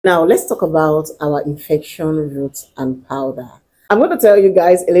Now, let's talk about our infection root and powder. I'm going to tell you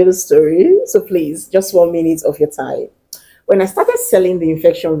guys a little story, so please, just 1 minute of your time. When I started selling the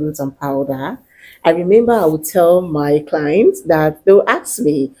infection root and powder, I remember I would tell my clients that they'll ask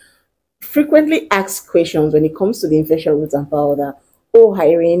me, frequently asked questions when it comes to the infection root and powder. Oh,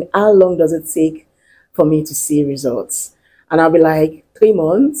 Irene, how long does it take for me to see results? And I'll be like, 3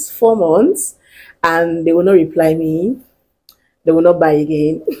 months, 4 months, and they will not reply me. They will not buy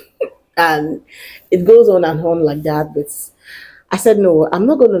again. And it goes on and on like that. But I said, no, I'm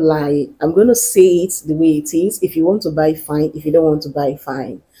not going to lie. I'm going to say it the way it is. If you want to buy, fine. If you don't want to buy,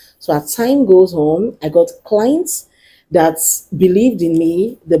 fine. So as time goes on, I got clients that believed in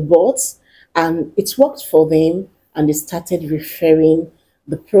me, they bought, and it worked for them, and they started referring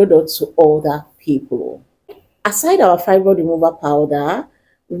the product to other people. Aside our fiber remover powder,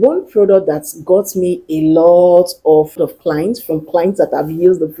 one product that's got me a lot of clients from clients that have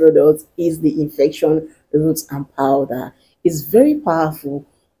used the product is the infection roots and powder. It's very powerful.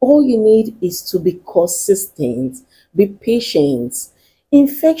 All you need is to be consistent, be patient.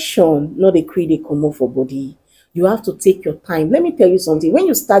 Infection, not a creed, come off for body. You have to take your time. Let me tell you something. When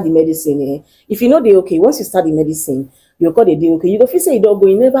you start the medicine, if you know the okay, once you start the medicine, you're called a day okay. You go feel say you don't go,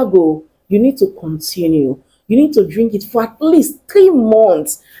 you never go. You need to continue. You need to drink it for at least 3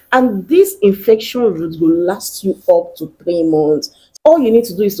 months. And this infection root will last you up to 3 months. All you need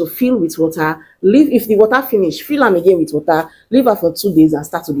to do is to fill with water. Leave, if the water finish, fill them again with water. Leave her for 2 days and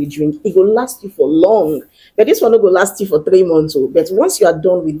start to be drink. It will last you for long. But this one will last you for 3 months. But once you are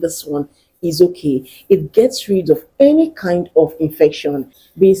done with this one, is okay. It gets rid of any kind of infection,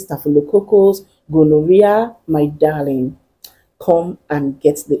 be it staphylococcus, gonorrhea, my darling. Come and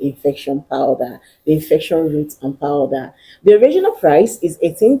get the infection powder, the infection root and powder. The original price is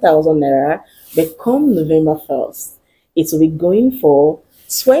 18,000 naira, but come November 1st, it will be going for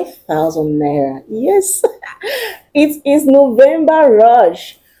 12,000 naira. Yes, it is November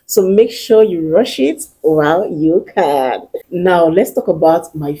rush. So make sure you rush it while you can. Now, let's talk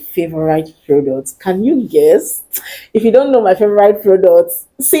about my favorite products. Can you guess? If you don't know my favorite products,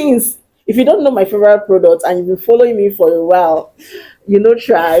 since if you don't know my favorite products and you've been following me for a while,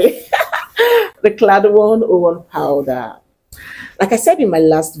 try the Clad 101 powder. Like I said in my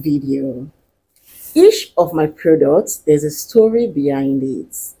last video, each of my products, there's a story behind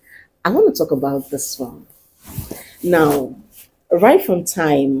it. I want to talk about this one. Now, right from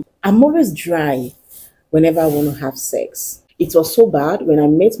time, I'm always dry whenever I want to have sex. It was so bad when I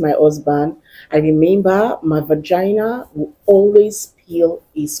met my husband. I remember my vagina would always peel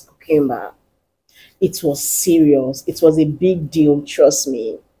his cucumber. It was serious. It was a big deal, trust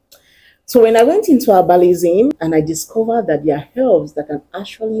me. So when I went into herbalism and I discovered that there are herbs that can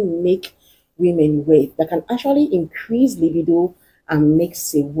actually make women wet, that can actually increase libido and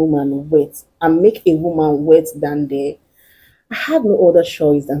makes a woman wet, and make a woman wet than there, I had no other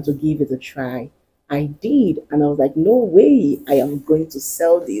choice than to give it a try. I did, and I was like, no way I am going to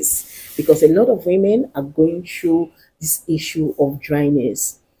sell this, because a lot of women are going through this issue of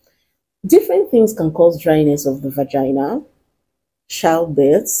dryness. Different things can cause dryness of the vagina: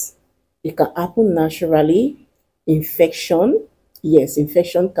 childbirth, it can happen naturally, infection. Yes,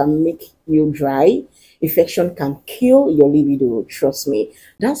 infection can make you dry. Infection can kill your libido, trust me.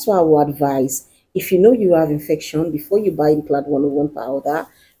 That's why I would advise, if you know you have infection, before you buy the Clad 101 powder,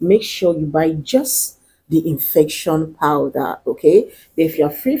 make sure you buy just the infection powder, okay? If you're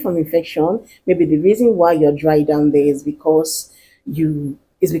free from infection, maybe the reason why you're dry down there is because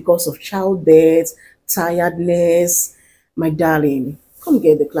of childbirth, tiredness. My darling, come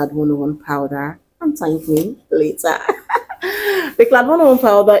get the Clad 101 powder and thank me later. The Clad 101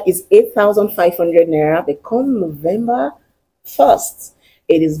 powder is 8,500 naira. But come November 1st,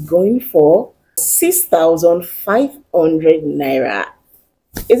 it is going for 6,500 naira.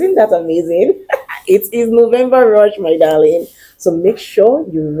 Isn't that amazing? It is November rush, my darling. So make sure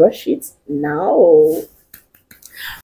you rush it now.